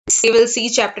we will see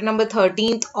chapter number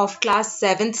 13th of class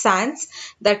 7th science,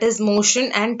 that is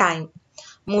motion and time.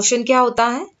 Motion क्या होता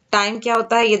है, time क्या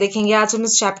होता है, ये देखेंगे आज हम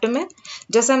इस चैप्टर में।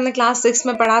 जैसे हमने क्लास 6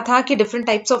 में पढ़ा था कि डिफरेंट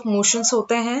टाइप्स ऑफ मोशंस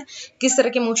होते हैं, किस तरह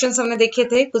के मोशंस हमने देखे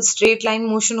थे। कुछ स्ट्रेट लाइन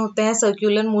मोशन होते हैं,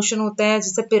 सर्कुलर मोशन होते हैं,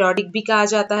 जिसे पीरियोडिक भी कहा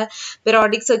जाता है।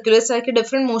 पीरियोडिक, सर्कुलर, इस तरह के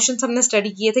डिफरेंट मोशंस हमने स्टडी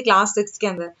किए थे क्लास 6 के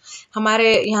अंदर।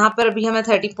 हमारे यहाँ पर अभी हमें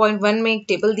 30.1 में एक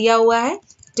टेबल दिया हुआ है।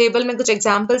 टेबल में कुछ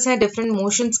एग्जाम्पल्स हैं डिफरेंट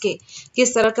मोशंस के,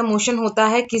 किस तरह का मोशन होता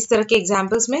है, किस तरह के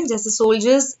एग्जाम्पल्स में। जैसे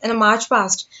soldiers in a march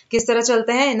past किस तरह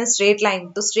चलते हैं, इन अ स्ट्रेट लाइन,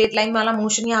 तो स्ट्रेट लाइन वाला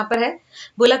मोशन यहाँ पर है।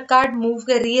 बुलक कार्ट मूव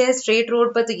कर रही है स्ट्रेट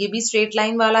रोड पर, तो ये भी स्ट्रेट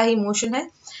लाइन वाला ही मोशन है।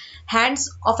 Hands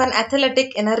of an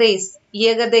athletic in a race,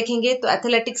 ये अगर देखेंगे तो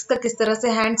एथलेटिक्स का किस तरह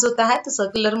से हैंड्स होता है, तो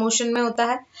सर्कुलर मोशन में होता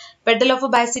है। Pedal of a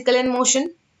bicycle in motion,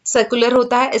 circular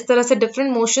होता है। इस तरह से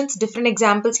डिफरेंट मोशंस, डिफरेंट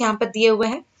एग्जाम्पल्स यहाँ पर दिए हुए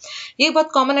हैं। ये बहुत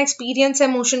कॉमन एक्सपीरियंस है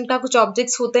मोशन का। कुछ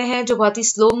ऑब्जेक्ट्स होते हैं जो बहुत ही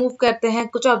स्लो मूव करते हैं,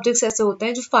 कुछ ऑब्जेक्ट्स ऐसे होते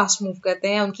हैं जो फास्ट मूव करते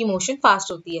हैं, उनकी मोशन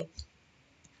फास्ट होती है।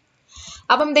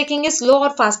 अब हम देखेंगे स्लो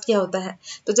और फास्ट क्या होता है।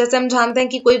 तो जैसे हम जानते हैं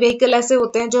कि कोई व्हीकल ऐसे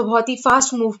होते हैं जो बहुत ही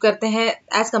फास्ट मूव करते हैं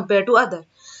एज कम्पेयर टू अदर।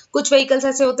 कुछ व्हीकल्स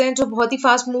ऐसे होते हैं जो बहुत ही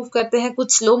फास्ट मूव करते हैं,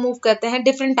 कुछ स्लो मूव करते हैं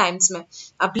डिफरेंट टाइम्स में।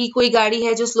 अभी कोई गाड़ी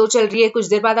है जो स्लो चल रही है, कुछ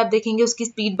देर बाद आप देखेंगे उसकी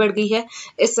स्पीड बढ़ गई है,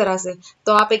 इस तरह से।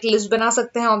 तो आप एक लिस्ट बना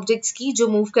सकते हैं ऑब्जेक्ट्स की जो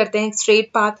मूव करते हैं स्ट्रेट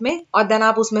पाथ में, और देन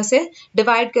आप उसमें से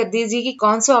डिवाइड कर दीजिए कि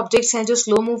कौन से ऑब्जेक्ट्स हैं जो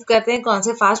स्लो मूव करते हैं, कौन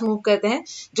से फास्ट मूव करते हैं,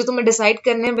 जो तुम्हें डिसाइड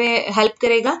करने में हेल्प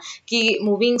करेगा कि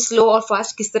मूविंग स्लो और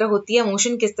फास्ट किस तरह होती है,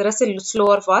 मोशन किस तरह से स्लो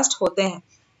और फास्ट होते हैं।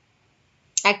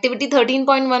 एक्टिविटी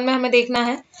 13.1 में हमें देखना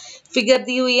है, फिगर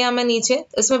दी हुई है हमें नीचे।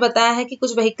 इसमें बताया है कि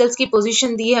कुछ व्हीकल्स की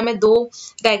पोजीशन दी है, हमें दो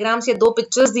डायग्राम्स या दो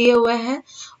पिक्चर्स दिए हुए हैं,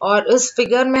 और इस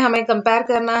फिगर में हमें कंपेयर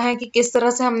करना है कि किस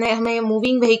तरह से हमें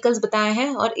मूविंग व्हीकल्स बताए हैं,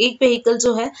 और एक व्हीकल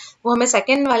जो है वो हमें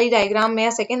सेकंड वाली डायग्राम में या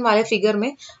सेकंड वाले फिगर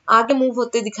में आगे मूव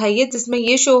होते दिखाई है, जिसमें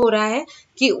ये शो हो रहा है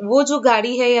कि वो जो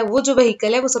गाड़ी है या वो जो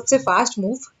व्हीकल है वो सबसे फास्ट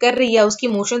मूव कर रही है, उसकी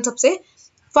मोशन सबसे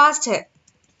फास्ट है।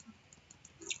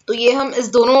 तो ये हम इस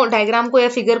दोनों डायग्राम को या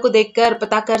फिगर को देखकर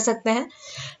पता कर सकते हैं।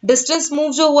 डिस्टेंस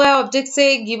मूव जो हुआ है ऑब्जेक्ट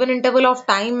से गिवन इंटरवल ऑफ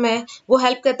टाइम में, वो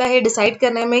हेल्प करता है डिसाइड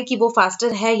करने में कि वो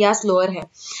फास्टर है या स्लोअर है।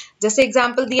 जैसे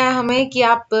एग्जांपल दिया है हमें कि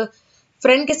आप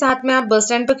फ्रेंड के साथ में आप बस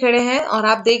स्टैंड पर खड़े हैं, और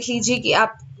आप देख लीजिए कि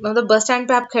आप मतलब बस स्टैंड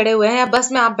पे आप खड़े हुए हैं या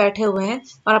बस में आप बैठे हुए हैं,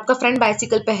 और आपका फ्रेंड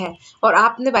बाइसिकल पे है, और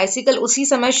आपने बाइसिकल उसी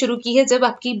समय शुरू की है जब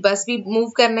आपकी बस भी मूव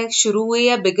करने शुरू हुई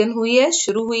है, बिगिन हुई है,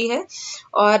 शुरू हुई है।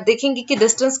 और देखेंगे कि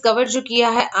डिस्टेंस कवर जो किया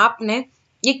है आपने,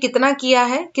 ये कितना किया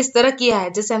है, किस तरह किया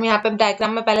है। जैसे हम यहाँ पे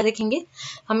डायग्राम में पहले देखेंगे,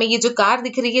 हमें ये जो कार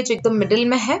दिख रही है जो एकदम मिडिल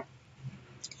में है,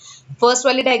 फर्स्ट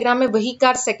वाली डायग्राम में वही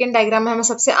कार सेकंड डायग्राम में हमें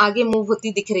सबसे आगे मूव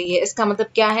होती दिख रही है। इसका मतलब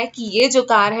क्या है कि ये जो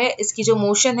कार है इसकी जो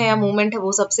मोशन है या मूवमेंट है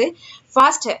वो सबसे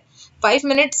फास्ट है। 5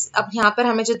 मिनट्स अब यहाँ पर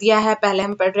हमें जो दिया है, पहले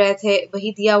हम पढ़ रहे थे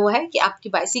वही दिया हुआ है कि आपकी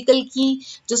बाइसिकल की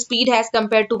जो स्पीड है एज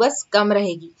कम्पेयर टू बस कम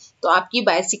रहेगी, तो आपकी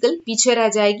बाइसिकल पीछे रह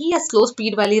जाएगी या स्लो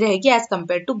स्पीड वाली रहेगी as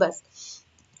compare to bus.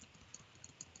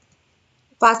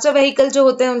 Faster vehicle जो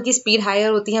होते हैं उनकी स्पीड हायर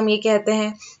होती है, हम ये कहते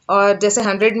हैं। और जैसे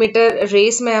 100 मीटर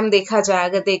रेस में हम देखा जाए,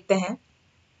 अगर देखते हैं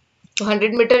तो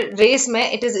 100 मीटर रेस में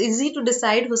it is easy to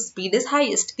decide who speed is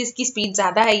highest, किसकी स्पीड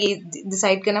ज्यादा है ये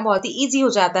डिसाइड करना बहुत ही इजी हो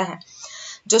जाता है।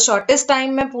 जो शॉर्टेस्ट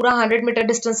टाइम में पूरा 100 मीटर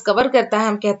डिस्टेंस कवर करता है,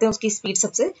 हम कहते हैं उसकी स्पीड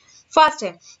सबसे फास्ट है।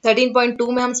 13.2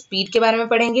 में हम स्पीड के बारे में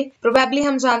पढ़ेंगे। प्रोबेबली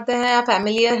हम जानते हैं या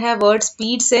फैमिलियर है वर्ड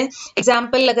स्पीड से।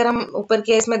 एग्जाम्पल अगर हम ऊपर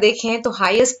के इसमें देखें तो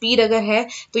हाईएस्ट स्पीड अगर है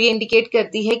तो ये इंडिकेट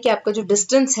करती है कि आपका जो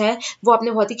डिस्टेंस है वो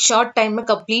आपने बहुत ही शॉर्ट टाइम में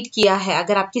कंप्लीट किया है,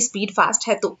 अगर आपकी स्पीड फास्ट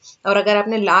है तो। और अगर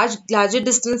आपने लार्जर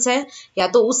डिस्टेंस है, या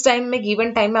तो उस टाइम में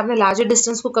गिवन टाइम में आपने लार्जर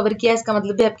डिस्टेंस को कवर किया, इसका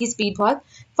मतलब भी आपकी स्पीड बहुत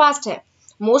फास्ट है।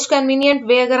 मोस्ट कन्वीनियंट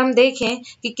वे अगर हम देखें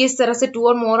कि किस तरह से टू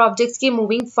और मोर ऑब्जेक्ट्स की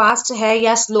मूविंग फास्ट है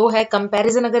या स्लो है,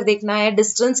 कंपैरिजन अगर देखना है,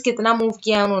 डिस्टेंस कितना मूव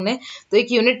किया उन्होंने तो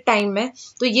एक यूनिट टाइम में,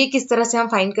 तो ये किस तरह से हम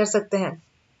फाइंड कर सकते हैं।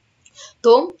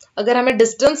 तो अगर हमें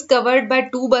distance covered by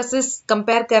 2 buses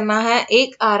compare करना है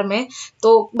 1 आवर में,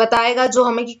 तो बताएगा जो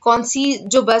हमें कि कौन सी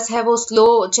जो बस है वो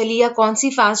स्लो चली या कौन सी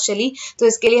फास्ट चली। तो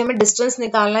इसके लिए हमें डिस्टेंस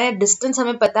निकालना है। डिस्टेंस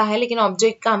हमें पता है, लेकिन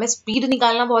ऑब्जेक्ट का हमें स्पीड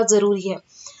निकालना बहुत जरूरी है।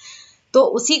 तो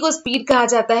उसी को स्पीड कहा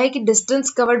जाता है कि distance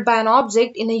covered by an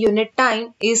object in a unit time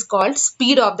is called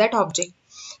speed of that object.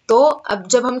 तो अब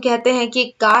जब हम कहते हैं कि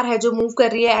एक कार है जो मूव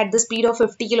कर रही है at the speed of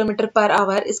 50 kilometre per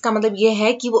hour, इसका मतलब ये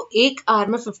है कि वो 1 आवर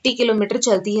में 50 किलोमीटर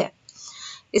चलती है।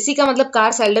 इसी का मतलब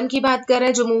कार सेल्डम की बात कर रहे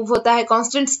हैं जो मूव होता है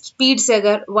कांस्टेंट स्पीड से।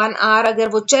 अगर 1 आवर अगर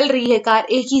वो चल रही है कार,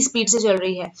 एक ही स्पीड से चल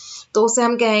रही है, तो उसे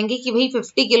हम कहेंगे कि भाई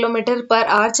 50 किलोमीटर पर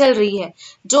आवर चल रही है।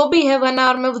 जो भी है 1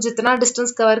 आवर में वो जितना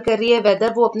डिस्टेंस कवर कर रही है,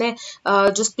 वेदर वो अपने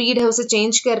जो स्पीड है उसे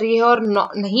चेंज कर रही है और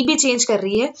नहीं भी चेंज कर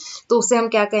रही है, तो उसे हम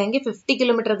क्या कहेंगे, 50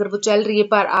 किलोमीटर अगर वो चल रही है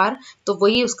पर आवर, तो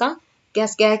वही उसका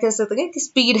क्या कह सकते हैं कि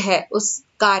स्पीड है उस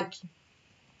कार की।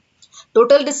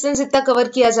 टोटल डिस्टेंस इतना कवर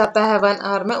किया जाता है 1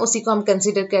 आवर में, उसी को हम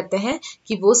कंसीडर करते हैं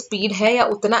कि वो स्पीड है, या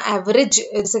उतना एवरेज,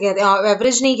 जैसे कहते हैं,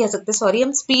 एवरेज नहीं कह सकते, सॉरी,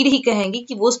 हम स्पीड ही कहेंगे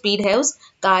कि वो स्पीड है उस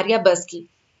कार या बस की।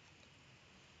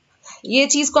 ये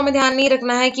चीज को हमें ध्यान नहीं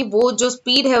रखना है कि वो जो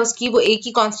स्पीड है उसकी वो एक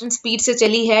ही कांस्टेंट स्पीड से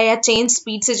चली है या चेंज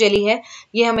स्पीड से चली है।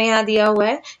 ये हमें यहाँ दिया हुआ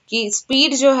है कि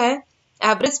स्पीड जो है,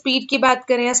 एवरेज स्पीड की बात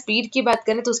करें या स्पीड की बात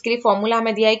करें, तो उसके लिए फॉर्मूला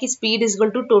हमें दिया है कि speed is equal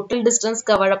to total distance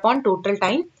covered upon total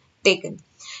time taken.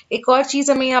 एक और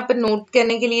चीज हमें यहाँ पर नोट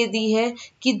करने के लिए दी है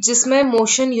कि जिसमें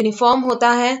मोशन यूनिफॉर्म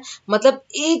होता है, मतलब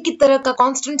एक ही तरह का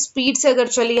कांस्टेंट स्पीड से अगर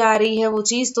चली आ रही है वो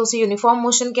चीज, तो उसे यूनिफॉर्म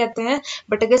मोशन कहते हैं।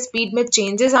 बट अगर स्पीड में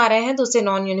चेंजेस आ रहे हैं तो उसे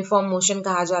नॉन यूनिफॉर्म मोशन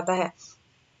कहा जाता है।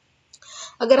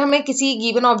 अगर हमें किसी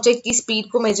गिवन ऑब्जेक्ट की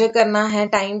स्पीड को मेजर करना है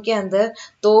टाइम के अंदर,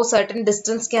 तो सर्टेन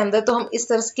डिस्टेंस के अंदर, तो हम इस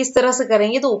तरह से किस तरह से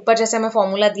करेंगे, तो ऊपर जैसे हमें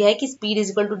फॉर्मूला दिया है कि speed is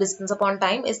equal to distance upon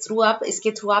time,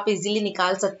 इसके थ्रू आप इजीली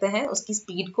निकाल सकते हैं उसकी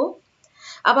स्पीड को।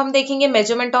 अब हम देखेंगे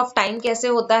मेजरमेंट ऑफ टाइम कैसे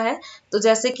होता है। तो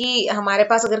जैसे कि हमारे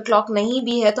पास अगर क्लॉक नहीं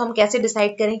भी है तो हम कैसे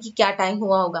डिसाइड करें कि क्या टाइम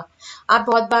हुआ होगा। आप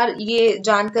बहुत बार ये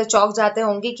जानकर चौंक जाते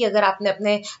होंगे कि अगर आपने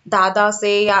अपने दादा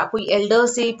से या कोई एल्डर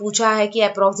से पूछा है कि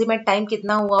अप्रोक्सीमेट टाइम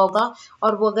कितना हुआ होगा,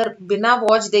 और वो अगर बिना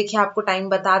वॉच देखे आपको टाइम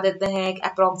बता देते हैं, एक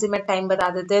अप्रोक्सीमेट टाइम बता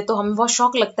देते हैं, तो हमें बहुत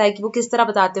शौक लगता है कि वो किस तरह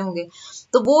बताते होंगे।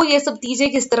 तो वो ये सब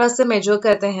चीजें किस तरह से मेजर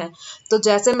करते हैं, तो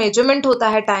जैसे मेजरमेंट होता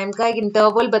है टाइम का, एक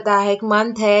इंटरवल बताया है, एक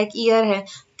मंथ है, एक ईयर है,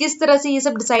 किस तरह से ये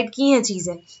सब डिसाइड की हैं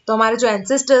चीजें। तो हमारे जो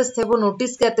एंसेस्टर्स थे वो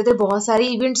नोटिस करते थे बहुत सारे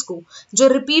इवेंट्स को जो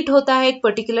रिपीट होता है एक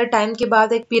पर्टिकुलर टाइम के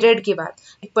बाद, एक पीरियड के बाद।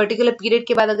 एक पर्टिकुलर पीरियड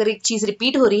के बाद अगर एक चीज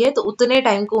रिपीट हो रही है तो उतने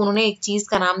टाइम को उन्होंने एक चीज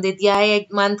का नाम दे दिया है, एक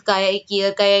मंथ का या एक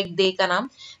ईयर का या एक डे का नाम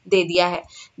दे दिया है।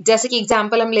 जैसे कि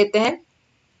एग्जाम्पल हम लेते हैं,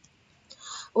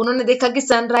 उन्होंने देखा कि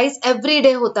सनराइज एवरी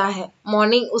डे होता है,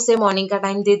 मॉर्निंग, उसे मॉर्निंग का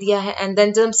टाइम दे दिया है। एंड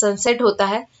देन जब सनसेट होता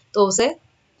है तो उसे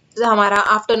हमारा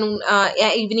आफ्टरनून या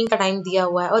इवनिंग का टाइम दिया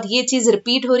हुआ है। और ये चीज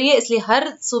रिपीट हो रही है, इसलिए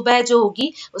हर सुबह जो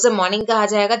होगी उसे मॉर्निंग कहा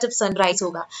जाएगा जब सनराइज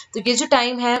होगा। तो ये जो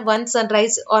टाइम है वन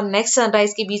सनराइज और नेक्स्ट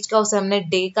सनराइज के बीच का, उसे हमने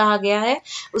डे कहा गया है।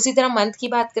 उसी तरह मंथ की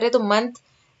बात करें तो मंथ,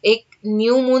 एक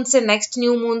न्यू मून से नेक्स्ट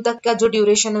न्यू मून तक का जो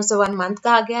ड्यूरेशन है उसे 1 मंथ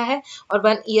कहा गया है। और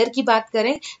 1 ईयर की बात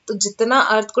करें तो जितना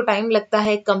अर्थ को टाइम लगता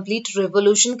है कंप्लीट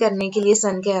रिवोल्यूशन करने के लिए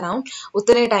सन के अराउंड,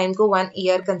 उतने टाइम को 1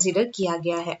 ईयर कंसीडर किया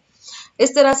गया है।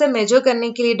 इस तरह से मेजर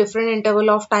करने के लिए डिफरेंट इंटरवल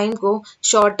ऑफ टाइम को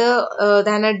शॉर्टर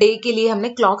देन अ डे के लिए हमने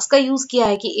क्लॉक्स का यूज किया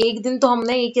है। कि एक दिन तो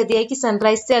हमने ये कह दिया है कि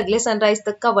सनराइज से अगले सनराइज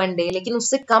तक का 1 डे, लेकिन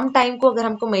उससे कम टाइम को अगर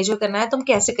हमको मेजर करना है तो हम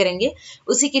कैसे करेंगे,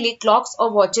 उसी के लिए क्लॉक्स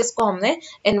और वॉचेस को हमने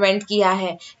इन्वेंट किया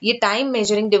है। ये टाइम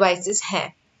मेजरिंग डिवाइसेस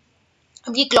हैं।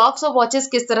 अब ये क्लॉक्स और वॉचेस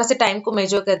किस तरह से टाइम को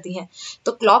मेजर करती हैं,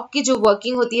 तो क्लॉक की जो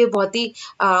वर्किंग होती है बहुत ही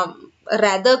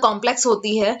रैदर कॉम्प्लेक्स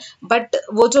होती है, बट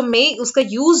वो जो उसका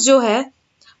यूज जो है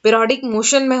पीरियोडिक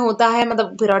मोशन में होता है,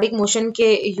 मतलब पीरियोडिक मोशन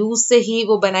के यूज से ही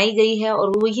वो बनाई गई है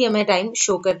और वो ही हमें टाइम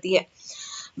शो करती है।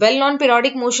 वेल नॉन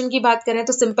पीरियोडिक मोशन की बात करें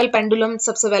तो सिंपल पेंडुलम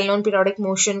सबसे वेल नॉन पीरियोडिक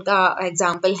मोशन का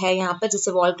एग्जांपल है यहाँ पर।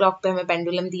 जैसे वॉल क्लॉक पे हमें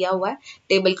पेंडुलम दिया हुआ है,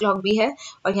 टेबल क्लॉक भी है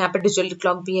और यहाँ पे डिजिटल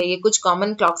क्लॉक भी है। ये कुछ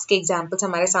कॉमन क्लॉक्स के एग्जांपल्स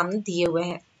हमारे सामने दिए हुए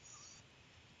हैं।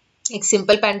 एक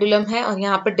सिंपल पेंडुलम है और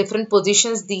यहाँ पर डिफरेंट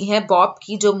पोजीशंस दी हैं बॉब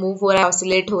की, जो मूव हो रहा है,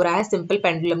 ऑसिलेट हो रहा है सिंपल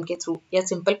पेंडुलम के थ्रू या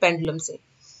सिंपल पेंडुलम से।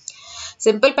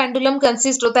 सिंपल पेंडुलम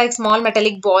कंसिस्ट होता है एक स्मॉल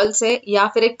मेटेलिक बॉल से या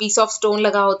फिर एक पीस ऑफ स्टोन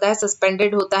लगा होता है,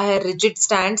 सस्पेंडेड होता है रिजिड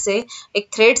स्टैंड से, एक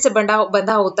थ्रेड से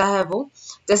बंधा होता है वो।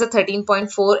 जैसे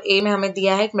 13.4a में हमें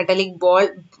दिया है एक मेटेलिक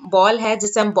बॉल है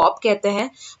जिसे हम बॉब कहते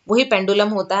हैं, वही पेंडुलम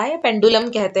होता है, पेंडुलम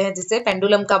कहते हैं जिसे,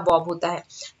 पेंडुलम का बॉब होता है।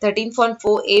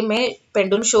 13.4a में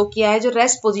पेंडुलम शो किया है जो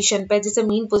रेस्ट पोजीशन पे, जिसे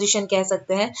मीन पोजीशन कह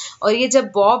सकते हैं। और ये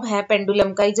जब बॉब है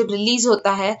पेंडुलम का, ये जब रिलीज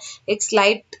होता है एक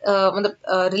स्लाइट मतलब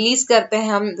रिलीज करते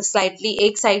हैं हम स्लाइटली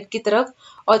एक साइड की तरफ,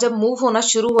 और जब मूव होना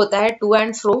शुरू होता है टू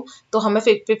एंड फ्रो तो हमें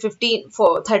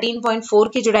 13.4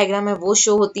 की जो डायग्राम है वो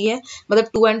शो होती है, मतलब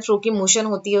टू एंड फ्रो की मोशन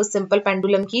होती है उस सिंपल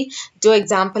पेंडुलम की, जो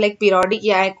एग्जाम्पल एक पीरियोडिक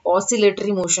या एक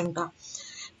ऑसिलेटरी मोशन का।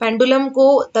 पेंडुलम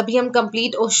को तभी हम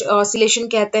कंप्लीट ऑसिलेशन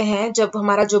कहते हैं जब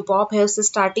हमारा जो बॉब है उससे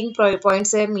स्टार्टिंग पॉइंट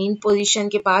से मीन पोजीशन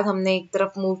के बाद हमने एक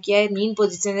तरफ मूव किया है, मीन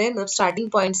पोजीशन है मतलब स्टार्टिंग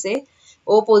पॉइंट से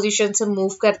ओ पोजीशन से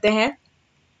मूव करते हैं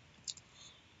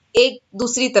एक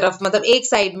दूसरी तरफ, मतलब एक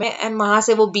साइड में, एंड वहां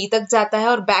से वो बी तक जाता है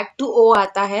और बैक टू ओ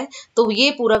आता है। तो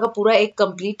ये पूरा का पूरा एक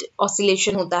कंप्लीट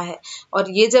ऑसिलेशन होता है। और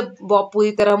ये जब बॉब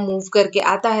पूरी तरह मूव करके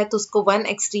आता है तो उसको वन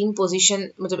एक्सट्रीम पोजीशन,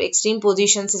 मतलब एक्सट्रीम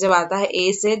पोजीशन से जब आता है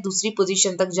ए से दूसरी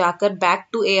पोजीशन तक जाकर बैक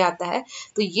टू ए आता है,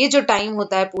 तो ये जो टाइम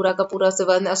होता है पूरा का पूरा से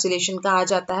वन ऑसिलेशन कहा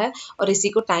जाता है और इसी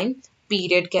को टाइम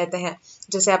पीरियड कहते हैं,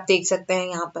 जैसे आप देख सकते हैं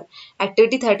यहाँ पर।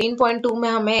 एक्टिविटी 13.2 में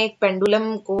हमें एक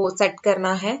पेंडुलम को सेट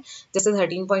करना है, जैसे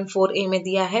 13.4 में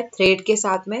दिया है, थ्रेड के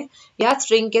साथ में या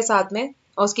स्ट्रिंग के साथ में,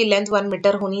 और उसकी लेंथ 1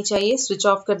 मीटर होनी चाहिए। स्विच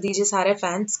ऑफ कर दीजिए सारे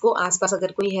फैंस को, आसपास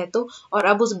अगर कोई है तो। और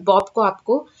अब उस बॉब को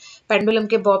आपको, पेंडुलम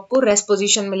के बॉब को रेस्ट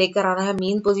पोजीशन में लेकर आना है,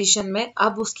 मीन पोजीशन में।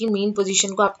 अब उसकी मीन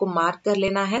पोजीशन को आपको मार्क कर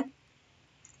लेना है,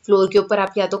 फ्लोर के ऊपर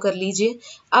आप या तो कर लीजिए।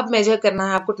 अब मेजर करना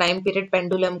है आपको टाइम पीरियड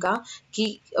पेंडुलम का,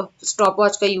 कि स्टॉप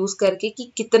वॉच का यूज करके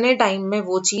कि कितने टाइम में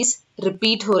वो चीज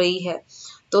रिपीट हो रही है।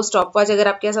 तो स्टॉप वॉच अगर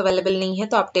आपके पास अवेलेबल नहीं है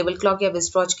तो आप टेबल क्लॉक या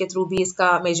रिस्ट वॉच के थ्रू भी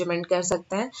इसका मेजरमेंट कर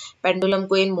सकते हैं। पेंडुलम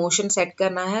को इन मोशन सेट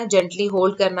करना है, जेंटली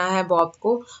होल्ड करना है बॉब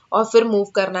को, और फिर मूव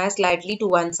करना है स्लाइटली टू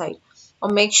वन साइड।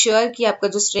 और मेक श्योर कि आपका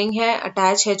जो स्ट्रिंग है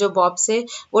अटैच है जो बॉब से,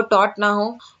 वो टॉट ना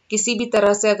हो किसी भी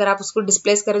तरह से। अगर आप उसको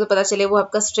डिस्प्लेस करें तो पता चले वो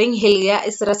आपका स्ट्रिंग हिल गया,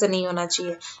 इस तरह से नहीं होना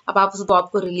चाहिए। अब आप उस बॉब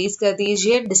को रिलीज कर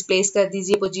दीजिए, डिस्प्लेस कर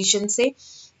दीजिए पोजीशन से।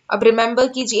 अब रिमेंबर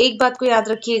कीजिए, एक बात को याद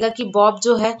रखिएगा कि बॉब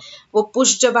जो है वो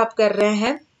पुश जब आप कर रहे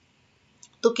हैं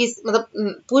तो किस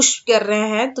मतलब पुश कर रहे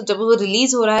हैं, तो जब वो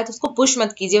रिलीज हो रहा है तो उसको पुश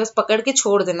मत कीजिए, बस पकड़ के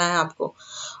छोड़ देना है आपको।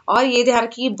 और ये ध्यान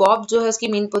रखिए बॉब जो है उसकी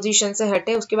मेन पोजीशन से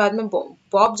हटे, उसके बाद में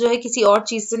बॉब जो है किसी और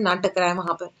चीज से ना टकराए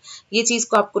वहां पर, ये चीज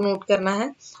को आपको नोट करना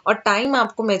है। और टाइम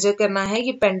आपको मेजर करना है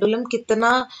कि पेंडुलम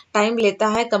कितना टाइम लेता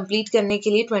है कंप्लीट करने के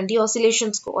लिए 20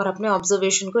 ऑसिलेशंस को, और अपने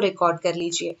ऑब्जर्वेशन को रिकॉर्ड कर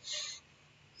लीजिए।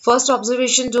 फर्स्ट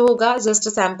ऑब्जर्वेशन जो होगा जस्ट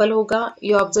सैंपल होगा,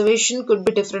 your observation could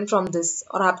be different from this,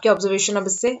 और आपके ऑब्जर्वेशन अब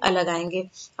इससे अलग आएंगे।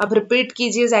 अब रिपीट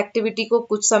कीजिए इस एक्टिविटी को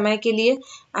कुछ समय के लिए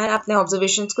एंड अपने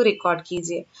ऑब्जर्वेशन को रिकॉर्ड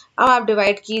कीजिए। अब आप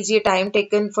डिवाइड कीजिए टाइम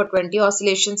टेकन फॉर 20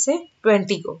 ऑसिलेशन से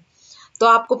 20 को, तो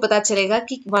आपको पता चलेगा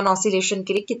कि 1 ऑसिलेशन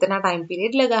के लिए कितना टाइम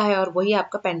पीरियड लगा है, और वही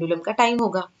आपका पेंडुलम का टाइम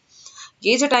होगा।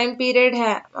 ये जो टाइम पीरियड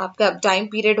है आपका, टाइम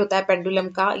पीरियड होता है पेंडुलम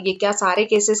का, ये क्या सारे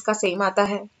केसेस का सेम आता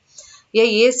है, या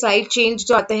ये साइड चेंज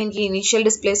जो आते हैं कि इनिशियल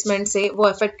डिस्प्लेसमेंट से वो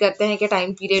अफेक्ट करते हैं कि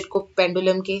टाइम पीरियड को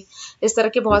पेंडुलम के। इस तरह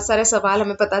के बहुत सारे सवाल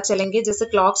हमें पता चलेंगे। जैसे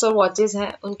क्लॉक्स और वॉचेस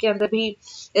हैं, उनके अंदर भी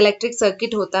इलेक्ट्रिक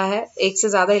सर्किट होता है, एक से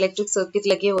ज्यादा इलेक्ट्रिक सर्किट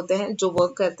लगे होते हैं जो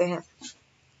वर्क करते हैं।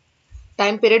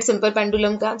 टाइम पीरियड सिंपल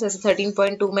पेंडुलम का जैसे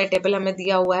 13.2 में टेबल हमें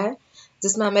दिया हुआ है,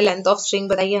 जिसमें हमें लेंथ ऑफ स्ट्रिंग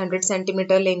बताइए 100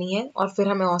 सेंटीमीटर लेनी है, और फिर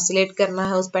हमें ऑसिलेट करना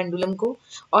है उस पेंडुलम को,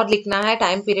 और लिखना है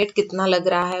टाइम पीरियड कितना लग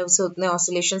रहा है उसे उतने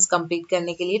ऑसिलेशंस कंप्लीट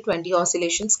करने के लिए, 20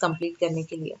 ऑसिलेशंस कंप्लीट करने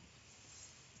के लिए।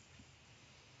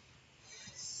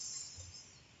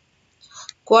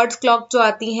 क्वार्ट्ज क्लॉक जो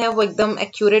आती हैं वो एकदम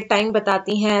एक्यूरेट टाइम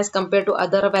बताती हैं as compare to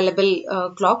other available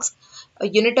clocks.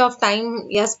 Unit of time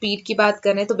या स्पीड की बात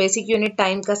करें तो बेसिक यूनिट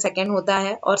टाइम का सेकेंड होता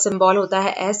है, और सिंबल होता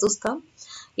है एस उसका।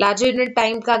 लार्जर यूनिट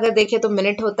टाइम का अगर देखें तो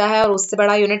मिनट होता है, और उससे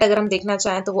बड़ा यूनिट अगर हम देखना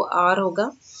चाहें तो वो आवर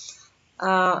होगा।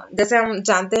 जैसे हम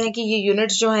जानते हैं कि ये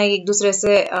यूनिट्स जो हैं एक दूसरे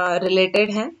से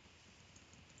रिलेटेड हैं।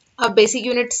 अब बेसिक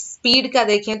यूनिट स्पीड का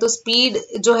देखें तो स्पीड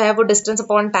जो है वो डिस्टेंस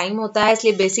अपॉन टाइम होता है,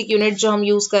 इसलिए बेसिक यूनिट जो हम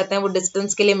यूज करते हैं वो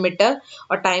डिस्टेंस के लिए मीटर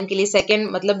और टाइम के लिए सेकेंड,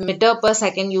 मतलब मीटर पर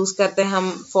सेकेंड यूज करते हैं हम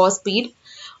फॉर स्पीड।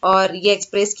 और ये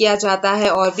एक्सप्रेस किया जाता है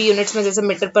और भी यूनिट्स में, जैसे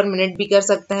मीटर पर मिनट भी कर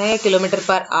सकते हैं, किलोमीटर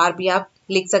पर आवर भी आप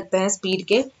लिख सकते हैं स्पीड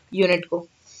के यूनिट को।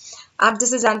 आप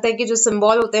जैसे जानते हैं कि जो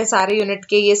सिंबल होते हैं सारे यूनिट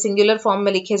के, ये सिंगुलर फॉर्म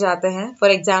में लिखे जाते हैं।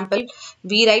 For example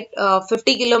we write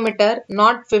 50 kilometre,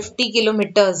 not 50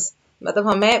 kilometres, मतलब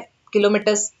हमें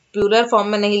किलोमीटर्स प्लूरल फॉर्म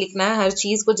में नहीं लिखना है, हर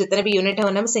चीज को जितने भी यूनिट है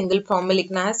उन्हें सिंगल फॉर्म में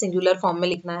लिखना है, सिंगुलर फॉर्म में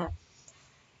लिखना है।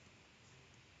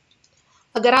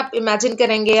 अगर आप इमेजिन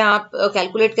करेंगे, आप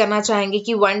कैलकुलेट करना चाहेंगे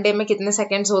कि 1 डे में कितने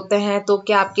सेकंड्स होते हैं, तो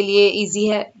क्या आपके लिए इजी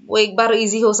है? वो एक बार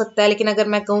इजी हो सकता है, लेकिन अगर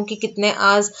मैं कहूँ कि कितने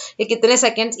आवर्स या कितने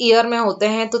सेकंड्स ईयर में होते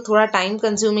हैं तो थोड़ा टाइम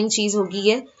कंज्यूमिंग चीज़ होगी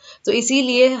ये। तो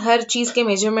इसीलिए हर चीज़ के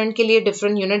मेजरमेंट के लिए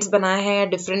डिफरेंट यूनिट्स बनाए हैं,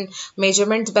 डिफरेंट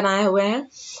मेजरमेंट्स बनाए हुए हैं,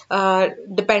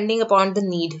 डिपेंडिंग अपॉन द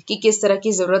नीड, कि किस तरह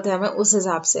की ज़रूरत है हमें उस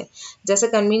हिसाब से। जैसे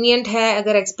कन्वीनियंट है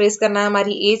अगर एक्सप्रेस करना है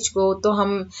हमारी एज को, तो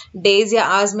हम डेज या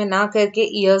आवर्स में ना करके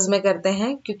ईयर्स में करते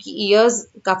हैं, क्योंकि ईयर्स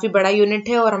काफ़ी बड़ा यूनिट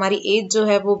है और हमारी एज जो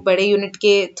है वो बड़े यूनिट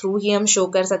के थ्रू ही हम शो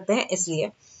कर सकते हैं, इसलिए।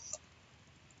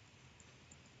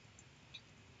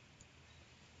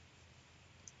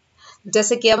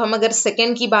 जैसे कि अब हम अगर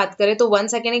सेकंड की बात करें तो 1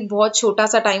 सेकंड एक बहुत छोटा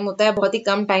सा टाइम होता है, बहुत ही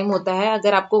कम टाइम होता है।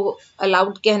 अगर आपको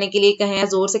अलाउड कहने के लिए कहें या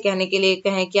जोर से कहने के लिए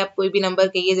कहें कि आप कोई भी नंबर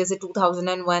कहिए, जैसे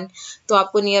 2001, तो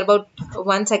आपको नियर अबाउट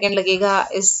 1 सेकंड लगेगा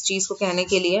इस चीज़ को कहने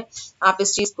के लिए। आप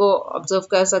इस चीज़ को ऑब्जर्व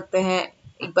कर सकते हैं,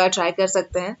 एक बार ट्राई कर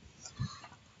सकते हैं।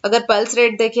 अगर पल्स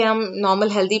रेट देखें हम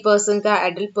नॉर्मल हेल्दी पर्सन का,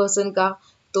 एडल्ट पर्सन का,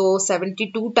 तो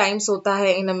 72 टाइम्स होता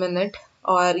है इन अ मिनट,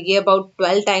 और ये अबाउट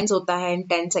 12 टाइम्स होता है इन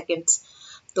 10 सेकेंड्स।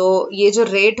 तो ये जो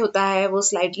रेट होता है वो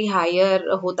स्लाइटली हायर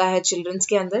होता है चिल्ड्रंस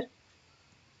के अंदर।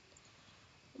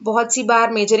 बहुत सी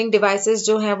बार मेजरिंग डिवाइसेस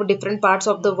जो हैं वो different parts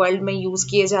of the world में यूज़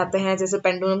किए जाते हैं। जैसे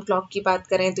पेंडुलम क्लॉक की बात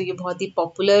करें तो ये बहुत ही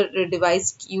पॉपुलर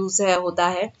डिवाइस यूज़ होता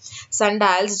है। सन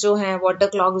डायल्स जो हैं, वाटर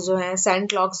क्लॉक्स जो हैं, सैंड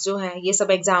क्लॉक्स जो हैं, ये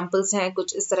सब एग्जांपल्स हैं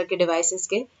कुछ इस तरह के डिवाइसेस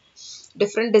के।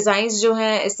 डिफरेंट डिज़ाइंस जो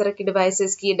हैं इस तरह की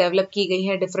डिवाइसेस की डेवलप की गई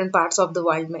हैं different parts of the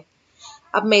world में।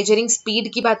 अब मेजरिंग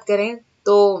स्पीड की बात करें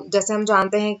तो जैसे हम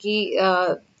जानते हैं कि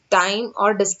टाइम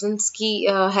और डिस्टेंस की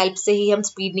हेल्प से ही हम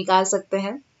स्पीड निकाल सकते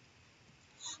हैं।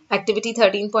 एक्टिविटी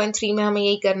 13.3 में हमें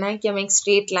यही करना है कि हमें एक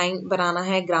स्ट्रेट लाइन बनाना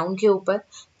है ग्राउंड के ऊपर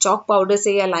चॉक पाउडर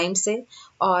से या लाइम से,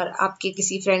 और आपके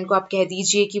किसी फ्रेंड को आप कह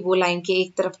दीजिए कि वो लाइन के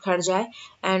एक तरफ खड़ जाए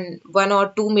एंड 1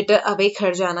 और 2 मीटर अवे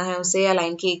खड़ जाना है उसे, या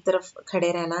लाइन के एक तरफ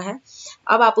खड़े रहना है।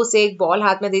 अब आप उसे एक बॉल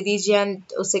हाथ में दे दीजिए एंड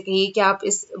उसे कहिए कि आप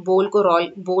इस बॉल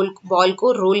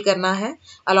को रोल करना है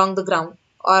अलॉन्ग द ग्राउंड,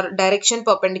 और डायरेक्शन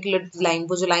परपेंडिकुलर लाइन,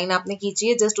 वो जो लाइन आपने खींची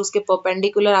है जस्ट उसके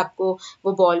परपेंडिकुलर आपको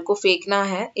वो बॉल को फेंकना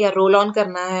है या रोल ऑन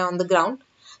करना है ऑन द ग्राउंड।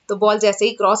 तो बॉल जैसे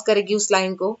ही क्रॉस करेगी उस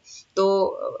लाइन को तो,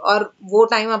 और वो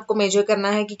टाइम आपको मेजर करना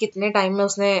है कि कितने टाइम में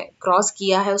उसने क्रॉस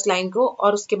किया है उस लाइन को,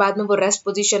 और उसके बाद में वो रेस्ट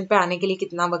पोजीशन पे आने के लिए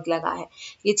कितना वक्त लगा है।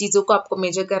 ये चीज़ों को आपको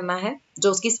मेजर करना है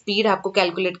जो उसकी स्पीड आपको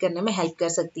कैलकुलेट करने में हेल्प कर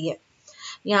सकती है।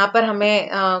 यहाँ पर हमें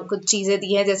कुछ चीज़ें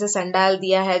दी हैं, जैसे सनडायल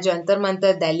दिया है जंतर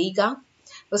मंतर दिल्ली का,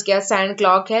 उसके बाद सैंड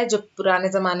क्लॉक है जो पुराने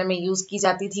ज़माने में यूज़ की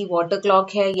जाती थी, वाटर क्लॉक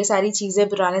है, ये सारी चीज़ें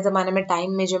पुराने ज़माने में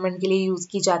टाइम मेजरमेंट के लिए यूज़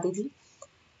की जाती थी।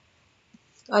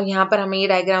 और यहाँ पर हमें ये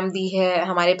डायग्राम दी है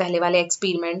हमारे पहले वाले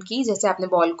एक्सपेरिमेंट की, जैसे आपने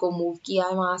बॉल को मूव किया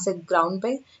है वहाँ से ग्राउंड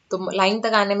पे तो लाइन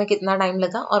तक आने में कितना टाइम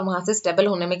लगा और वहाँ से स्टेबल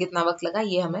होने में कितना वक्त लगा,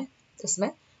 ये हमें इसमें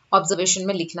ऑब्जर्वेशन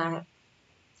में लिखना है।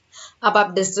 अब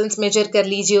आप डिस्टेंस मेजर कर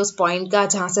लीजिए उस पॉइंट का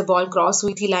जहाँ से बॉल क्रॉस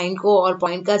हुई थी लाइन को, और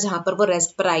पॉइंट का जहाँ पर वो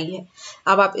रेस्ट पर आई है।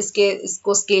 अब आप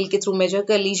इसको स्केल के थ्रू मेजर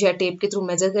कर लीजिए या टेप के थ्रू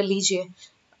मेजर कर लीजिए,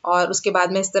 और उसके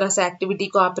बाद में इस तरह से एक्टिविटी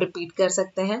को आप रिपीट कर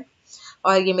सकते हैं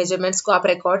और ये मेजरमेंट्स को आप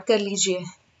रिकॉर्ड कर लीजिए।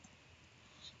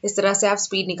 इस तरह से आप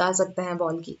स्पीड निकाल सकते हैं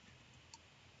बॉल की।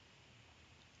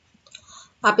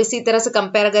 आप इसी तरह से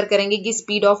कंपेयर अगर करेंगे कि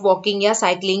स्पीड ऑफ वॉकिंग या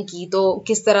साइकिलिंग की, तो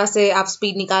किस तरह से आप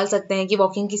स्पीड निकाल सकते हैं कि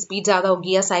वॉकिंग की स्पीड ज़्यादा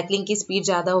होगी या साइकिलिंग की स्पीड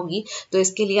ज़्यादा होगी। तो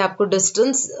इसके लिए आपको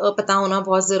डिस्टेंस पता होना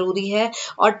बहुत ज़रूरी है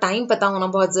और टाइम पता होना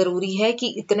बहुत ज़रूरी है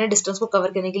कि इतने डिस्टेंस को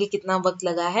कवर करने के लिए कितना वक्त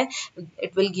लगा है।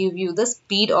 It will give you the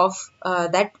speed of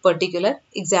that particular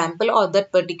example और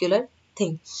दैट पर्टिकुलर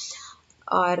थिंग।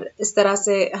 और इस तरह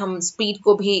से हम स्पीड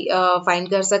को भी फाइंड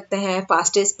कर सकते हैं,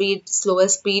 फास्टेस्ट स्पीड,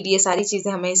 स्लोएस्ट स्पीड, ये सारी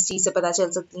चीज़ें हमें इस चीज़ से पता चल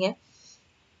सकती हैं।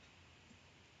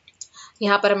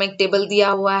 यहाँ पर हमें एक टेबल दिया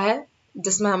हुआ है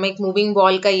जिसमें हमें एक मूविंग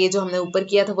बॉल का ये जो हमने ऊपर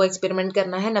किया था वो एक्सपेरिमेंट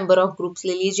करना है। नंबर ऑफ ग्रुप्स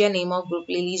ले लीजिए, नेम ऑफ ग्रुप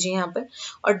ले लीजिए यहाँ पर,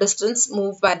 और distance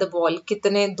move by the ball,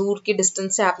 कितने दूर की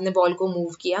डिस्टेंस से आपने बॉल को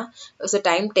मूव किया, उसे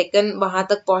टाइम टेकन वहां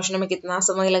तक पहुंचने में कितना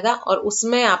समय लगा, और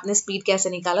उसमें आपने स्पीड कैसे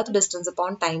निकाला, तो डिस्टेंस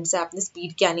अपॉन टाइम से आपने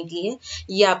स्पीड क्या निकली है,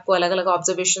 ये आपको अलग अलग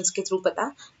ऑब्जर्वेशंस के थ्रू पता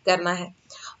करना है।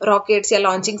 रॉकेट्स या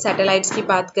लॉन्चिंग सैटेलाइट्स की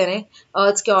बात करें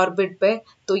अर्थ के ऑर्बिट पे,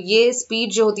 तो ये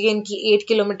स्पीड जो होती है इनकी 8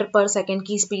 किलोमीटर पर सेकेंड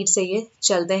की स्पीड से ये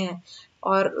चलते हैं।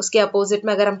 और उसके अपोजिट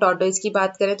में अगर हम टॉर्टोइज की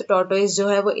बात करें तो टॉर्टोइज जो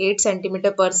है वो 8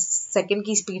 सेंटीमीटर पर सेकेंड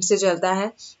की स्पीड से चलता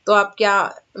है। तो आप क्या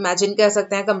इमेजिन कर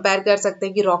सकते हैं, कंपेयर कर सकते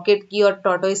हैं कि रॉकेट की और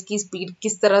टॉर्टोइज की स्पीड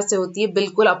किस तरह से होती है,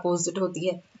 बिल्कुल अपोजिट होती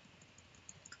है।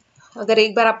 अगर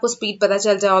एक बार आपको स्पीड पता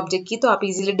चल जाए ऑब्जेक्ट की तो आप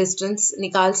इजीली डिस्टेंस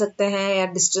निकाल सकते हैं, या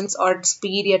डिस्टेंस और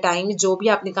स्पीड या टाइम जो भी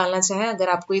आप निकालना चाहें, अगर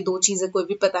आपको ये दो चीज़ें कोई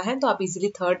भी पता है तो आप इजीली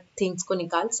थर्ड थिंग्स को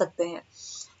निकाल सकते हैं।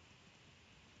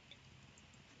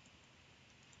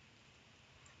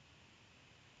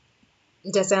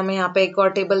 जैसे हमें यहाँ पे एक और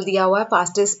टेबल दिया हुआ है,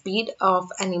 फास्टेस्ट स्पीड ऑफ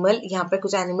एनिमल, यहाँ पे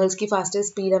कुछ एनिमल्स की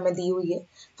फास्टेस्ट स्पीड हमें दी हुई है,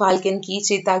 फाल्कन की,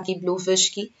 चीता की, ब्लू फिश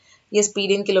की। ये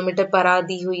speed in kilometre per our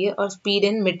दी हुई है और स्पीड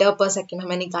इन मीटर पर सेकंड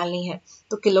हमें निकालनी है।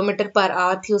 तो किलोमीटर पर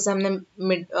आवर थी, उसे हमने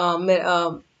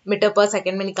मीटर पर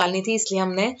सेकंड में निकालनी थी, इसलिए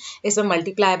हमने इसमें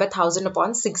मल्टीप्लाई बाय 1000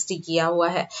 अपॉन 60 किया हुआ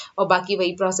है, और बाकी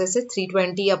वही प्रोसेस है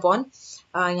 320 अपॉन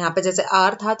यहाँ पे जैसे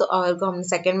आर था तो आर को हमने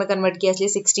सेकंड में कन्वर्ट किया, इसलिए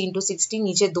 16 इंटू 60,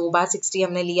 नीचे 2 बार 60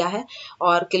 हमने लिया है,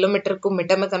 और किलोमीटर को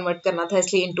मीटर में कन्वर्ट करना था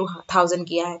इसलिए इंटू 1000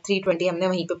 किया है, 320 हमने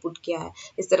वहीं पे पुट किया है।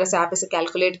 इस तरह से आप इसे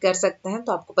कैलकुलेट कर सकते हैं,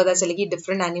 तो आपको पता चलेगी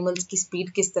डिफरेंट एनिमल्स की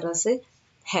स्पीड किस तरह से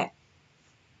है।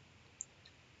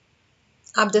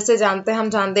 आप जैसे जानते हैं, हम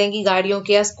जानते हैं कि गाड़ियों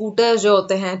के या स्कूटर जो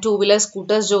होते हैं, 2 व्हीलर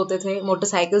स्कूटर्स जो होते थे,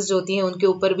 मोटरसाइकिल्स जो होती हैं, उनके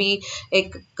ऊपर भी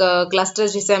एक क्लस्टर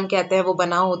जिसे हम कहते हैं वो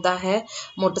बना होता है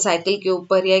मोटरसाइकिल के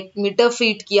ऊपर, या एक मीटर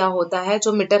फीट किया होता है,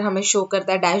 जो मीटर हमें शो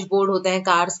करता है। डैशबोर्ड होते हैं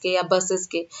कार्स के या बसेस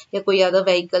के या कोई अदर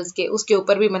व्हीकल्स के, उसके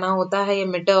ऊपर भी बना होता है, ये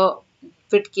मीटर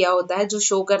फिट किया होता है जो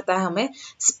शो करता है हमें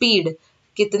स्पीड,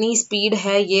 कितनी स्पीड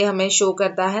है ये हमें शो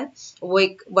करता है। वो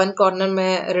एक वन कॉर्नर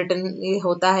में रिटन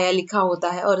होता है या लिखा होता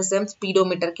है, और इसे हम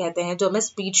स्पीडोमीटर कहते हैं जो हमें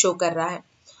स्पीड शो कर रहा है।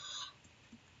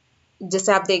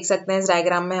 जैसे आप देख सकते हैं इस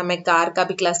डायग्राम में हमें कार का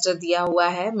भी क्लस्टर दिया हुआ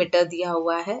है, मीटर दिया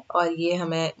हुआ है, और ये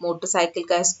हमें मोटरसाइकिल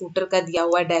का, स्कूटर का दिया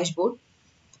हुआ है डैशबोर्ड।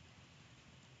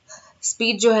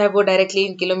 स्पीड जो है वो directly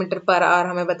in kilometre per hour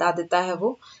हमें बता देता है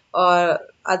वो। और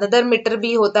अदर मीटर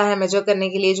भी होता है मेजर करने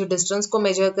के लिए, जो डिस्टेंस को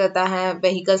मेजर करता है,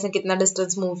 व्हीकल्स ने कितना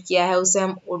डिस्टेंस मूव किया है, उसे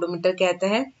हम ओडोमीटर कहते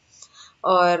हैं।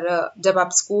 और जब आप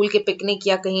स्कूल के पिकनिक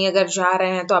या कहीं अगर जा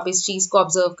रहे हैं तो आप इस चीज़ को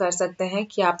ऑब्जर्व कर सकते हैं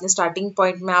कि आपने स्टार्टिंग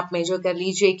पॉइंट में आप मेजर कर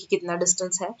लीजिए कि कितना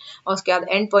डिस्टेंस है, और उसके बाद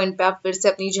एंड पॉइंट पे आप फिर से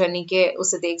अपनी जर्नी के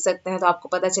उसे देख सकते हैं, तो आपको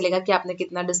पता चलेगा कि आपने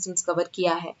कितना डिस्टेंस कवर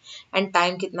किया है एंड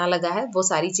टाइम कितना लगा है। वो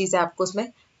सारी चीज़ें आपको उसमें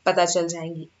पता चल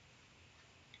जाएंगी।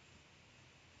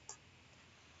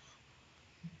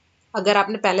 अगर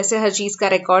आपने पहले से हर चीज़ का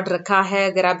रिकॉर्ड रखा है,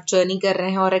 अगर आप जर्नी कर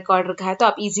रहे हैं और रिकॉर्ड रखा है, तो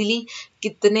आप इजीली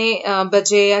कितने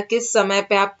बजे या किस समय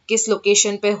पे आप किस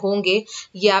लोकेशन पे होंगे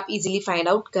ये आप इजीली फाइंड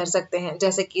आउट कर सकते हैं।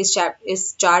 जैसे कि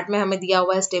इस चार्ट में हमें दिया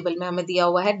हुआ है, इस टेबल में हमें दिया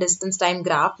हुआ है डिस्टेंस टाइम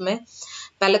ग्राफ में।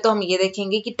 पहले तो हम ये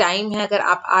देखेंगे कि टाइम है, अगर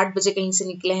आप 8 बजे कहीं से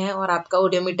निकले हैं और आपका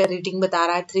ओडोमीटर रीडिंग बता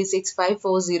रहा है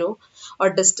 36540,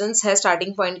 और डिस्टेंस है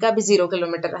स्टार्टिंग पॉइंट का अभी 0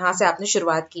 किलोमीटर, यहाँ से आपने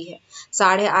शुरुआत की है।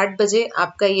 8:30 बजे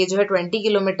आपका ये जो है 20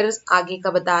 किलोमीटर आगे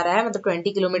का बता रहा है, मतलब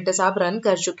 20 किलोमीटर आप रन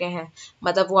कर चुके हैं,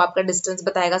 मतलब वो आपका डिस्टेंस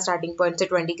बताएगा स्टार्टिंग पॉइंट से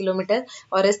 20 किलोमीटर।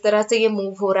 और इस तरह से ये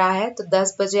मूव हो रहा है, तो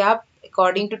 10 बजे आप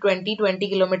अकॉर्डिंग टू 20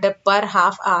 किलोमीटर पर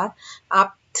हाफ आवर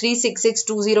आप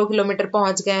 36620 किलोमीटर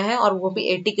पहुंच गए हैं, और वो भी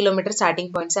 80 किलोमीटर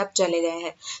स्टार्टिंग पॉइंट से आप चले गए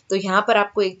हैं। तो यहाँ पर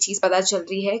आपको एक चीज़ पता चल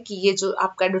रही है कि ये जो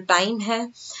आपका जो टाइम है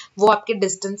वो आपके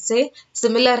डिस्टेंस से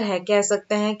सिमिलर है, कह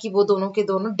सकते हैं कि वो दोनों के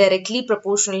दोनों डायरेक्टली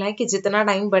प्रोपोर्शनल है, कि जितना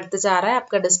टाइम बढ़ते जा रहा है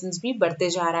आपका डिस्टेंस भी बढ़ते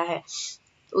जा रहा है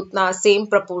उतना सेम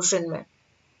प्रोपोर्शन में।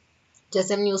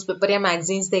 जैसे हम न्यूज़पेपर या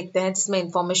मैगजीन्स देखते हैं जिसमें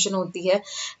इंफॉर्मेशन होती है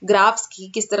ग्राफ्स की,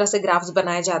 किस तरह से ग्राफ्स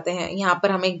बनाए जाते हैं। यहाँ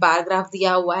पर हमें एक बार ग्राफ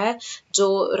दिया हुआ है जो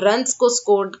रन्स को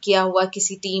स्कोर किया हुआ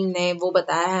किसी टीम ने वो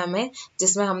बताया है हमें,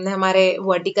 जिसमें हमने हमारे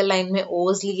वर्टिकल लाइन में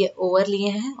ओवर लिए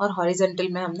हैं, और हॉरिजॉन्टल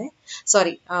में हमने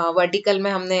वर्टिकल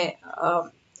में हमने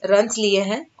रन्स लिए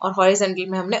हैं, और हॉरिजॉन्टल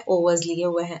में हमने ओवर्स लिए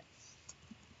हुए हैं।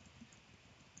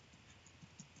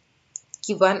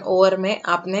 कि 1 ओवर में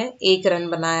आपने 1 रन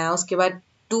बनाया, उसके बाद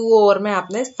 2 ओवर में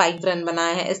आपने 5 रन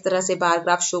बनाए हैं। इस तरह से बार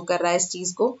ग्राफ शो कर रहा है इस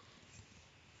चीज को।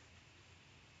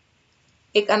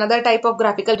 एक another type of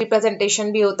graphical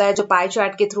representation भी होता है जो पाई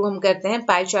चार्ट के थ्रू हम करते हैं।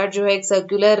 पाई चार्ट जो है एक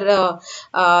सर्कुलर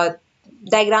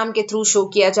डायग्राम के थ्रू शो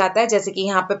किया जाता है। जैसे कि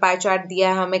यहाँ पे पाई चार्ट दिया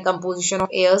है हमें कंपोजिशन ऑफ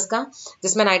एयर्स का,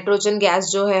 जिसमें नाइट्रोजन गैस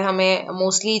जो है हमें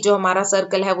मोस्टली जो हमारा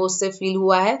सर्कल है वो उससे फिल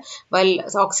हुआ है, वाइल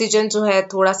ऑक्सीजन जो है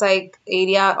थोड़ा सा एक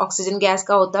एरिया ऑक्सीजन गैस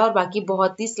का होता है, और बाकी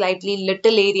बहुत ही स्लाइटली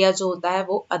लिटिल एरिया जो होता है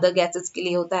वो अदर गैसेस के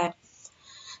लिए होता है।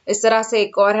 इस तरह से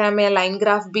एक और है हमें लाइन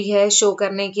ग्राफ भी है शो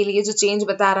करने के लिए, जो चेंज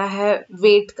बता रहा है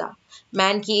वेट का।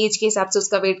 मैन की एज के हिसाब से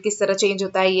उसका वेट किस तरह चेंज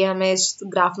होता है ये हमें इस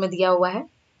ग्राफ में दिया हुआ है,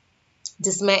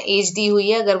 जिसमें एज दी हुई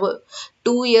है। अगर वो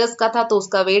 2 इयर्स का था तो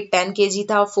उसका वेट 10 kg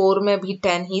था, 4 में भी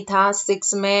 10 ही था,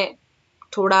 6 में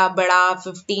थोड़ा बड़ा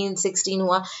 15 16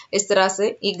 हुआ। इस तरह से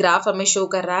ये ग्राफ हमें शो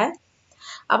कर रहा है।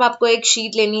 अब आपको एक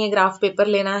शीट लेनी है, ग्राफ पेपर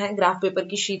लेना है, ग्राफ पेपर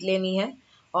की शीट लेनी है,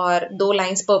 और 2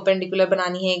 लाइंस परपेंडिकुलर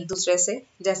बनानी है एक दूसरे से,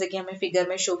 जैसे कि हमें फिगर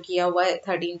में शो किया हुआ है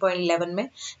 13.11 में,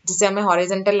 जिसे हमें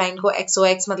हॉरिजॉन्टल लाइन को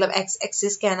XOX मतलब एक्स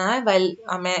एक्सिस कहना है, वाइल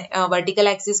हमें वर्टिकल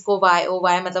एक्सिस को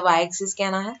YOY मतलब Y एक्सिस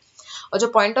कहना है, और जो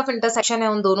पॉइंट ऑफ इंटरसेक्शन है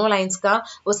उन दोनों लाइंस का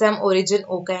उसे हम ओरिजिन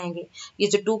O कहेंगे। ये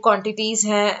जो 2 क्वांटिटीज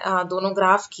हैं दोनों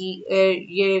ग्राफ की,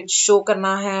 ये शो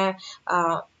करना है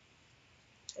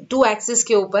 2 एक्सिस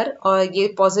के ऊपर, और ये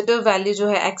पॉजिटिव वैल्यू जो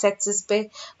है x एक्सिस पे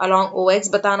अलोंग OX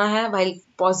बताना है, while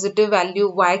positive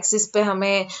value y axis पे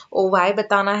हमें OY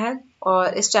बताना है।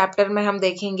 और इस चैप्टर में हम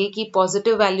देखेंगे कि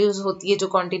पॉजिटिव वैल्यूज होती है जो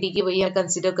क्वांटिटी की, वही हमें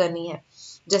कंसिडर करनी है।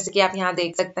 जैसे कि आप यहाँ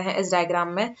देख सकते हैं इस डायग्राम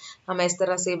में हमें इस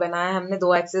तरह से बनाया, हमने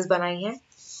 2 एक्सिस बनाई है,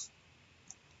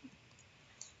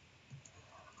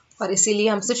 और इसीलिए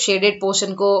हम सिर्फ शेडेड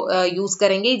पोर्शन को यूज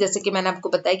करेंगे। जैसे कि मैंने आपको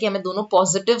बताया कि हमें दोनों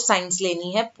पॉजिटिव साइंस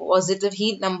लेनी है, पॉजिटिव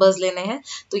ही नंबर्स लेने हैं,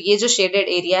 तो ये जो शेडेड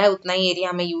एरिया है उतना ही एरिया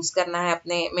हमें यूज करना है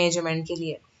अपने मेजरमेंट के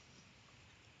लिए।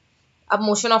 अब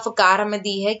मोशन ऑफ अ कार हमें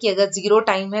दी है कि अगर 0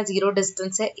 टाइम है, 0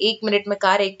 डिस्टेंस है, 1 मिनट में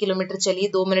कार 1 किलोमीटर चली,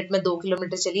 2 मिनट में 2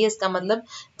 किलोमीटर चली, इसका मतलब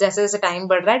जैसे जैसे टाइम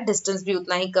बढ़ रहा है डिस्टेंस भी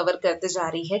उतना ही कवर करते जा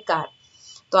रही है कार।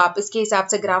 तो आप इसके हिसाब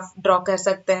से ग्राफ ड्रॉ कर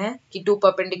सकते हैं कि 2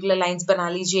 परपेंडिकुलर लाइंस बना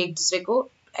लीजिए एक दूसरे को,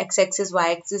 x एक्सिस y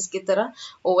एक्सिस की तरह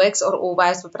OX और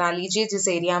OY पर बना लीजिए जिस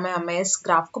एरिया में हमें इस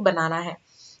ग्राफ को बनाना है।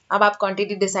 अब आप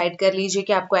क्वांटिटी डिसाइड कर लीजिए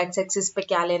कि आपको x एक्सिस पे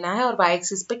क्या लेना है और y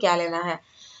एक्सिस पे क्या लेना है,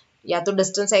 या तो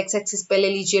डिस्टेंस x एक्सिस पे ले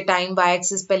लीजिए, टाइम y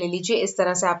एक्सिस पे ले लीजिए, इस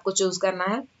तरह से आपको चूज करना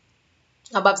है।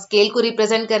 अब आप स्केल को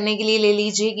रिप्रेजेंट करने के लिए ले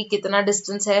लीजिए कि कितना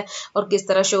डिस्टेंस है और किस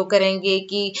तरह शो करेंगे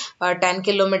कि 10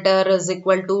 kilometre is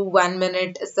equal to 1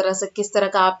 minute, इस तरह से किस तरह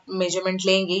का आप मेजरमेंट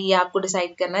लेंगे ये आपको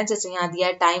डिसाइड करना है। जैसे यहाँ दिया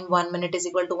है time 1 minute is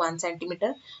equal to 1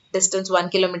 centimetre, distance 1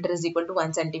 kilometre is equal to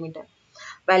 1 centimetre.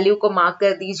 Value को मार्क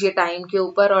कर दीजिए टाइम के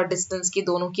ऊपर और डिस्टेंस की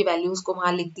दोनों की वैल्यूज को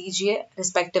वहां लिख दीजिए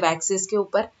रिस्पेक्टिव एक्सिस के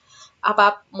ऊपर। अब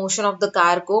आप मोशन ऑफ द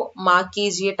कार को मार्क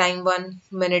कीजिए टाइम 1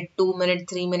 मिनट, 2 मिनट,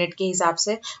 3 मिनट के हिसाब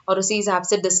से, और उसी हिसाब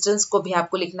से डिस्टेंस को भी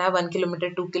आपको लिखना है 1 किलोमीटर,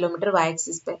 2 किलोमीटर वाई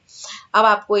एक्सिस पे। अब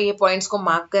आपको ये पॉइंट्स को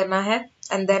मार्क करना है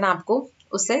एंड देन आपको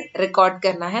उसे रिकॉर्ड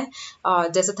करना है,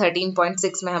 जैसे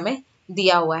 13.6 में हमें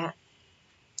दिया हुआ है।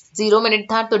 0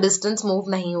 मिनट था तो डिस्टेंस मूव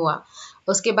नहीं हुआ।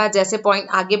 उसके बाद जैसे पॉइंट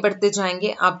आगे बढ़ते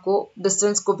जाएंगे आपको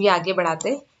डिस्टेंस को भी आगे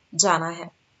बढ़ाते जाना है।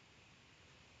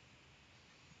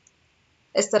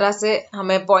 इस तरह से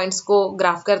हमें पॉइंट्स को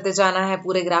ग्राफ करते जाना है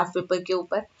पूरे ग्राफ पेपर के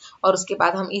ऊपर, और उसके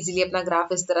बाद हम इजीली अपना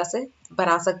ग्राफ इस तरह से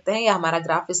बना सकते हैं या हमारा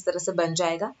ग्राफ इस तरह से बन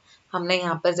जाएगा। हमने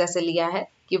यहाँ पर जैसे लिया है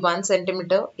कि 1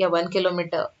 सेंटीमीटर या 1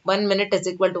 kilometre, 1 minute is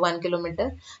equal to 1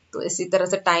 kilometre, तो इसी तरह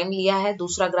से टाइम लिया है।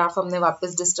 दूसरा ग्राफ हमने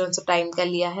वापस डिस्टेंस और टाइम का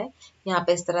लिया है। यहाँ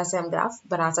पे इस तरह से हम ग्राफ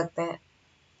बना सकते हैं।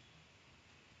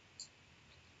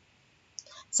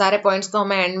 सारे पॉइंट्स को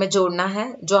हमें एंड में जोड़ना है,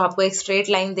 जो आपको एक स्ट्रेट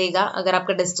लाइन देगा। अगर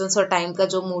आपका डिस्टेंस और टाइम का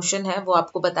जो मोशन है वो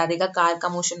आपको बता देगा, कार का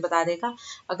मोशन बता देगा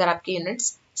अगर आपकी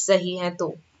यूनिट्स सही हैं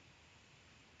तो।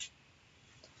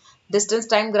 डिस्टेंस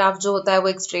टाइम ग्राफ जो होता है वो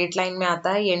एक स्ट्रेट लाइन में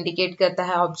आता है। ये इंडिकेट करता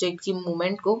है ऑब्जेक्ट की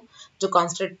मूवमेंट को जो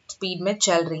कांस्टेंट स्पीड में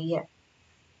चल रही है।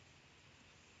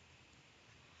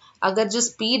 अगर जो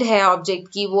स्पीड है ऑब्जेक्ट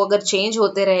की वो अगर चेंज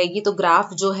होते रहेगी तो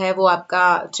ग्राफ जो है वो आपका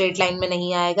स्ट्रेट लाइन में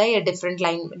नहीं आएगा या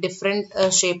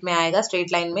डिफरेंट शेप में आएगा,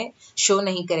 स्ट्रेट लाइन में शो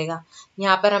नहीं करेगा।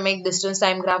 यहाँ पर हमें एक डिस्टेंस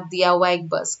टाइम ग्राफ दिया हुआ है एक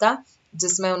बस का,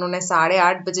 जिसमें उन्होंने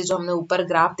 8:30 बजे जो हमने ऊपर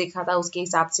ग्राफ देखा था उसके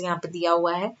हिसाब से यहाँ पे दिया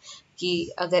हुआ है कि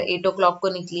अगर 8 o'clock को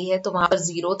निकली है तो वहां पर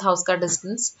 0 था उसका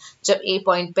डिस्टेंस। जब ए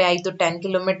पॉइंट पे आई तो 10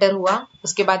 किलोमीटर हुआ।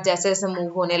 उसके बाद जैसे जैसे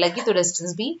मूव होने लगी तो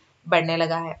डिस्टेंस भी बढ़ने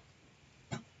लगा है।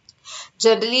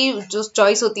 जनरली जो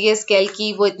चॉइस होती है स्केल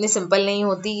की वो इतनी सिंपल नहीं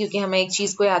होती, क्योंकि हमें एक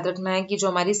चीज़ को याद रखना है कि जो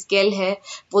हमारी स्केल है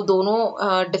वो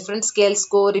दोनों डिफरेंट स्केल्स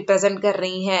को रिप्रेजेंट कर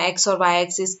रही हैं, एक्स और वाई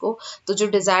एक्सिस को। तो जो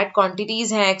डिजायर्ड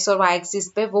क्वांटिटीज़ हैं एक्स और वाई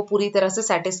एक्सिस पे वो पूरी तरह से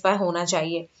सेटिस्फाई होना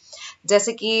चाहिए।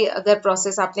 जैसे कि अगर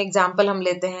प्रोसेस आपने एग्जांपल हम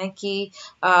लेते हैं कि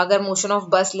अगर मोशन ऑफ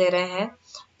बस ले रहे हैं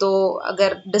तो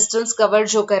अगर डिस्टेंस कवर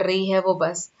जो कर रही है वो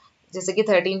बस, जैसे कि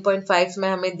 13.5 में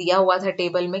हमें दिया हुआ था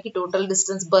टेबल में कि टोटल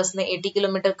डिस्टेंस बस ने 80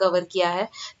 किलोमीटर कवर किया है,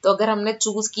 तो अगर हमने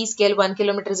चूज की scale 1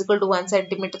 kilometre equal to 1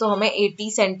 centimetre तो हमें 80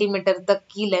 सेंटीमीटर तक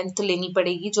की लेंथ लेनी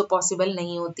पड़ेगी, जो पॉसिबल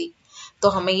नहीं होती। तो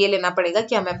हमें ये लेना पड़ेगा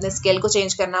कि हमें अपने स्केल को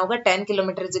चेंज करना होगा 10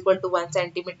 किलोमीटर इक्वल टू 1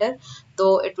 सेंटीमीटर। तो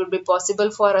it would be possible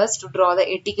for us to draw the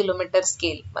 80 kilometre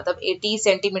scale, मतलब 80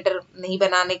 सेंटीमीटर नहीं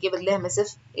बनाने के बदले हमें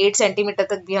सिर्फ 8 सेंटीमीटर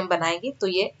तक भी हम बनाएंगे तो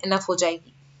ये इनफ हो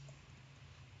जाएगी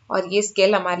और ये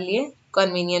स्केल हमारे लिए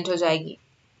कन्वीनियंट हो जाएगी।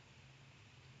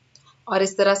 और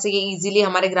इस तरह से ये इजीली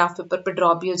हमारे ग्राफ पेपर पे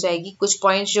ड्रॉ भी हो जाएगी। कुछ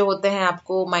पॉइंट्स जो होते हैं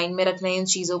आपको माइंड में रखना है इन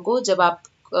चीज़ों को, जब आप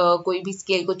कोई भी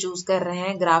स्केल को चूज कर रहे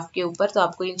हैं ग्राफ के ऊपर तो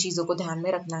आपको इन चीज़ों को ध्यान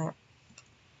में रखना है।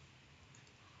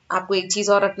 आपको एक चीज़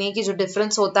और रखनी है कि जो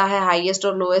डिफरेंस होता है हाईएस्ट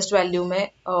और लोएस्ट वैल्यू में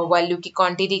वैल्यू की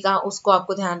क्वांटिटी का, उसको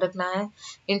आपको ध्यान रखना है।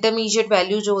 इंटरमीडिएट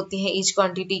वैल्यू जो होती है ईच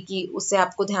क्वांटिटी की, उससे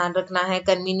आपको ध्यान रखना है।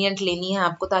 कन्वीनियंट लेनी है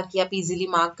आपको ताकि आप इजीली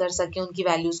मार्क कर सकें उनकी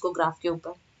वैल्यूज को ग्राफ के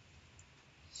ऊपर।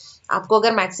 आपको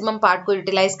अगर मैक्सिमम पार्ट को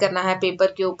यूटिलाइज करना है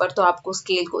पेपर के ऊपर तो आपको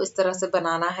स्केल को इस तरह से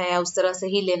बनाना है या उस तरह से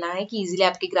ही लेना है कि इजीली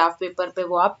आपके ग्राफ पेपर पे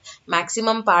वो आप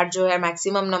मैक्सिमम पार्ट जो है,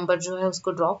 मैक्सिमम नंबर जो है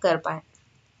उसको ड्रॉ कर पाए।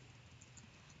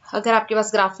 अगर आपके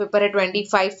पास ग्राफ पेपर है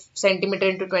 25 सेंटीमीटर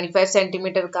इंटू 25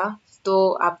 सेंटीमीटर का,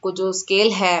 तो आपको जो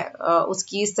स्केल है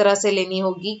उसकी इस तरह से लेनी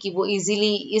होगी कि वो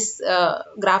इजीली इस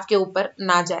ग्राफ के ऊपर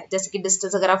ना जाए। जैसे कि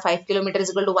डिस्टेंस अगर आप 5 kilometre is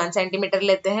equal to 1 centimetre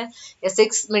लेते हैं या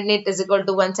 6 minute is equal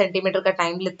to 1 centimetre का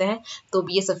टाइम लेते हैं तो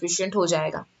भी ये सफिशिएंट हो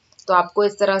जाएगा। तो आपको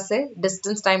इस तरह से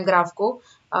डिस्टेंस टाइम ग्राफ को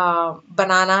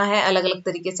बनाना है, अलग अलग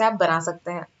तरीके से आप बना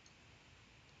सकते हैं।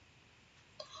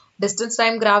 डिस्टेंस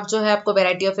टाइम ग्राफ जो है आपको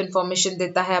वैरायटी ऑफ इन्फॉर्मेशन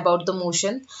देता है अबाउट द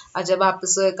मोशन। जब आप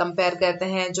इसे कंपेयर करते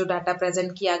हैं जो डाटा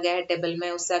प्रेजेंट किया गया है टेबल में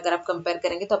उससे अगर आप कंपेयर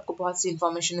करेंगे तो आपको बहुत सी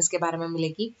इन्फॉर्मेशन इसके बारे में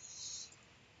मिलेगी।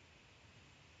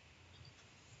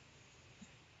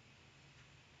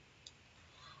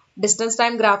 डिस्टेंस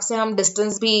टाइम ग्राफ से हम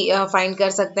डिस्टेंस भी फाइंड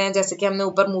कर सकते हैं। जैसे कि हमने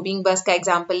ऊपर मूविंग बस का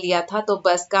एग्जांपल लिया था तो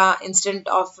बस का इंस्टेंट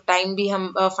ऑफ टाइम भी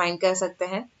हम फाइंड कर सकते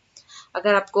हैं।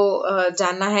 अगर आपको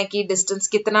जानना है कि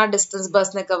कितना डिस्टेंस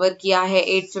बस ने कवर किया है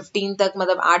 8:15 तक,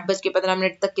 मतलब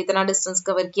 8:15 तक कितना डिस्टेंस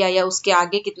कवर किया या उसके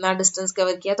आगे कितना डिस्टेंस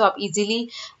कवर किया, तो आप इजीली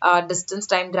डिस्टेंस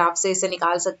टाइम ग्राफ से इसे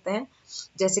निकाल सकते हैं।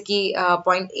 जैसे कि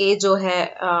पॉइंट ए जो है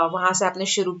वहां से आपने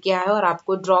शुरू किया है और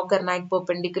आपको ड्रॉ करना है एक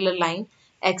परपेंडिकुलर लाइन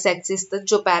एक्स एक्सिस तक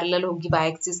जो पैरेलल होगी वाई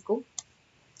एक्सिस को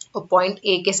और पॉइंट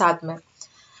ए के साथ में।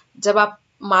 जब आप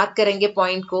मार्क करेंगे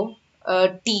पॉइंट को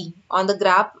T on the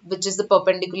graph which is the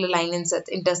perpendicular line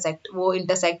intersect, वो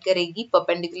इंटरसेक्ट करेगी,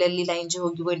 परपेंडिकुलरली लाइन जो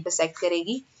होगी वो इंटरसेक्ट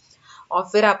करेगी और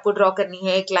फिर आपको ड्रॉ करनी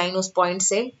है एक लाइन उस पॉइंट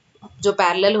से जो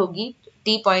पैरेलल होगी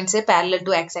टी पॉइंट से पैरेलल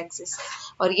टू एक्स एक्सिस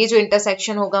और ये जो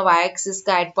इंटरसेक्शन होगा वाई एक्सिस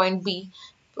का एट पॉइंट बी,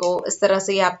 तो इस तरह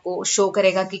से ये आपको शो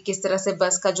करेगा कि किस तरह से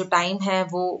बस का जो टाइम है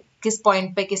वो किस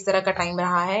पॉइंट पे किस तरह का टाइम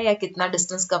रहा है या कितना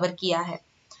डिस्टेंस कवर किया है।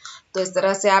 तो इस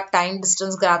तरह से आप टाइम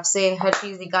डिस्टेंस ग्राफ से हर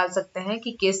चीज निकाल सकते हैं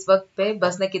कि किस वक्त पे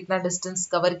बस ने कितना डिस्टेंस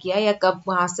कवर किया या कब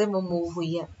वहां से वो मूव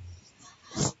हुई है।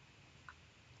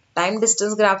 टाइम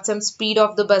डिस्टेंस ग्राफ से हम स्पीड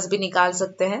ऑफ द बस भी निकाल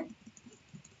सकते हैं।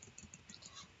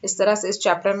 इस तरह से इस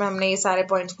चैप्टर में हमने ये सारे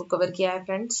पॉइंट्स को कवर किया है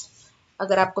फ्रेंड्स।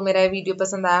 अगर आपको मेरा वीडियो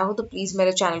पसंद आया हो तो प्लीज़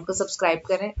मेरे चैनल को सब्सक्राइब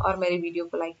करें और मेरे वीडियो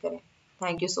को लाइक करें।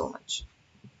 Thank you so much.